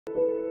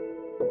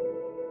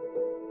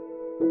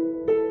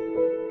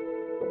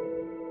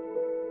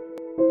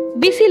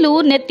ಬಿಸಿಲು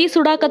ನೆತ್ತಿ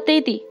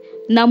ಸುಡಾಕತ್ತೈತಿ.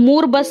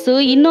 ನಮ್ಮೂರ್ ಬಸ್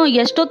ಇನ್ನೂ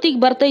ಎಷ್ಟೊತ್ತಿಗೆ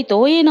ಬರ್ತೈತೋ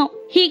ಏನೋ.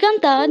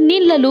 ಹೀಗಂತ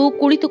ನಿಲ್ಲಲು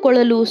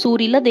ಕುಳಿತುಕೊಳ್ಳಲು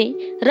ಸೂರಿಲ್ಲದೆ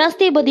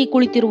ರಸ್ತೆ ಬದಿ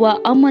ಕುಳಿತಿರುವ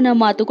ಅಮ್ಮನ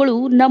ಮಾತುಗಳು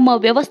ನಮ್ಮ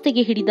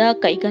ವ್ಯವಸ್ಥೆಗೆ ಹಿಡಿದ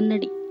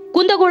ಕೈಗನ್ನಡಿ.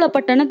 ಕುಂದಗೋಳ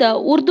ಪಟ್ಟಣದ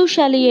ಉರ್ದು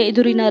ಶಾಲೆಯ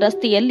ಎದುರಿನ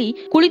ರಸ್ತೆಯಲ್ಲಿ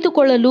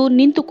ಕುಳಿತುಕೊಳ್ಳಲು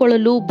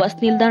ನಿಂತುಕೊಳ್ಳಲು ಬಸ್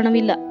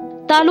ನಿಲ್ದಾಣವಿಲ್ಲ.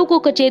 ತಾಲೂಕು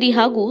ಕಚೇರಿ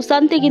ಹಾಗೂ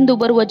ಸಂತೆಗೆಂದು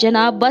ಬರುವ ಜನ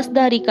ಬಸ್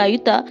ದಾರಿ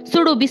ಕಾಯುತ್ತಾ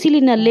ಸುಡು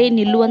ಬಿಸಿಲಿನಲ್ಲೇ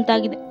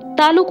ನಿಲ್ಲುವಂತಾಗಿದೆ.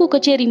 ತಾಲೂಕು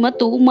ಕಚೇರಿ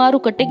ಮತ್ತು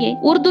ಮಾರುಕಟ್ಟೆಗೆ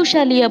ಉರ್ದು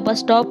ಶಾಲೆಯ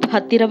ಬಸ್ ಸ್ಟಾಪ್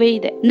ಹತ್ತಿರವೇ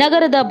ಇದೆ.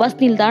 ನಗರದ ಬಸ್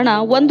ನಿಲ್ದಾಣ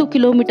 1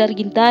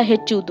 ಕಿಲೋಮೀಟರ್ಗಿಂತ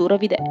ಹೆಚ್ಚು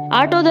ದೂರವಿದೆ.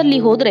 ಆಟೋದಲ್ಲಿ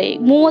ಹೋದ್ರೆ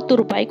 30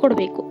 ರೂಪಾಯಿ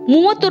ಕೊಡಬೇಕು.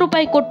 30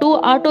 ರೂಪಾಯಿ ಕೊಟ್ಟು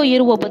ಆಟೋ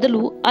ಏರುವ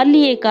ಬದಲು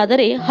ಅಲ್ಲಿಯೇ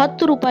ಕಾದರೆ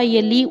 10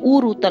 ರೂಪಾಯಿಯಲ್ಲಿ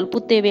ಊರು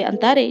ತಲುಪುತ್ತೇವೆ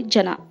ಅಂತಾರೆ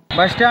ಜನ.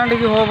 ಬಸ್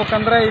ಸ್ಟ್ಯಾಂಡ್ಗೆ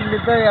ಹೋಗ್ಬೇಕಂದ್ರೆ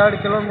ಇಲ್ಲಿದ್ದ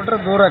 2 ಕಿಲೋಮೀಟರ್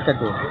ದೂರ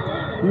ಆಕತಿ.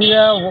 ಈಗ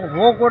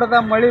ಹೋಗ್ಕೊಡ್ದ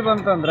ಮಳೆ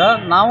ಬಂತಂದ್ರೆ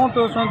ನಾವು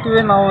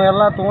ತೋರ್ಸೊಂತೀವಿ, ನಾವು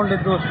ಎಲ್ಲ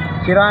ತೊಗೊಂಡಿದ್ದು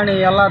ಕಿರಾಣಿ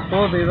ಎಲ್ಲ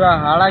ತೋದು ಇದು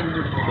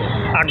ಹಾಳಾಗಿಬಿಡ್ತೀವಿ.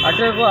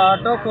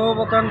 ಆಟೋಕ್ಕೆ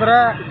ಹೋಗ್ಬೇಕಂದ್ರೆ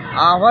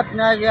ಆ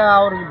ಹೊತ್ತಿನಾಗೆ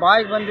ಅವ್ರಿಗೆ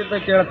ಬಾಯಿಗೆ ಬಂದಿದ್ದ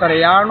ಕೇಳ್ತಾರೆ.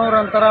 200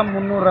 ಅಂತಾರೆ,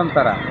 300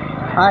 ಅಂತಾರೆ.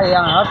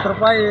 10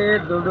 ರೂಪಾಯಿ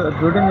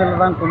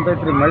ದುಡಿಮಿಲ್ದಂಗೆ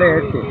ಕುಂತೈತ್ರಿ ಮಳೆ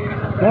ಹೆಚ್ಚಿ.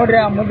 ನೋಡ್ರಿ,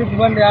 ಆ ಮುಂದಕ್ಕೆ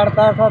ಬಂದು 2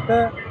 ತಾಸು ಆತು,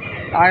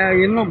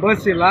 ಇನ್ನೂ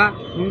ಬಸ್ ಇಲ್ಲ,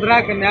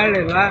 ಮುಂದ್ರಾಕ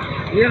ನೆರಳಿಲ್ಲ,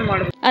 ಏನು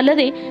ಮಾಡೋದು?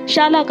 ಅಲ್ಲದೆ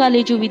ಶಾಲಾ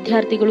ಕಾಲೇಜು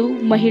ವಿದ್ಯಾರ್ಥಿಗಳು,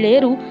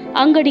 ಮಹಿಳೆಯರು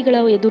ಅಂಗಡಿಗಳ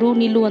ಎದುರು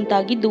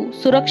ನಿಲ್ಲುವಂತಾಗಿದ್ದು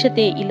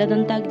ಸುರಕ್ಷತೆ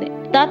ಇಲ್ಲದಂತಾಗಿದೆ.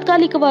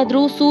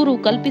 ತಾತ್ಕಾಲಿಕವಾದರೂ ಸೂರು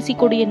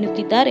ಕಲ್ಪಿಸಿಕೊಡಿ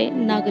ಎನ್ನುತ್ತಿದ್ದಾರೆ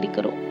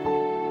ನಾಗರಿಕರು.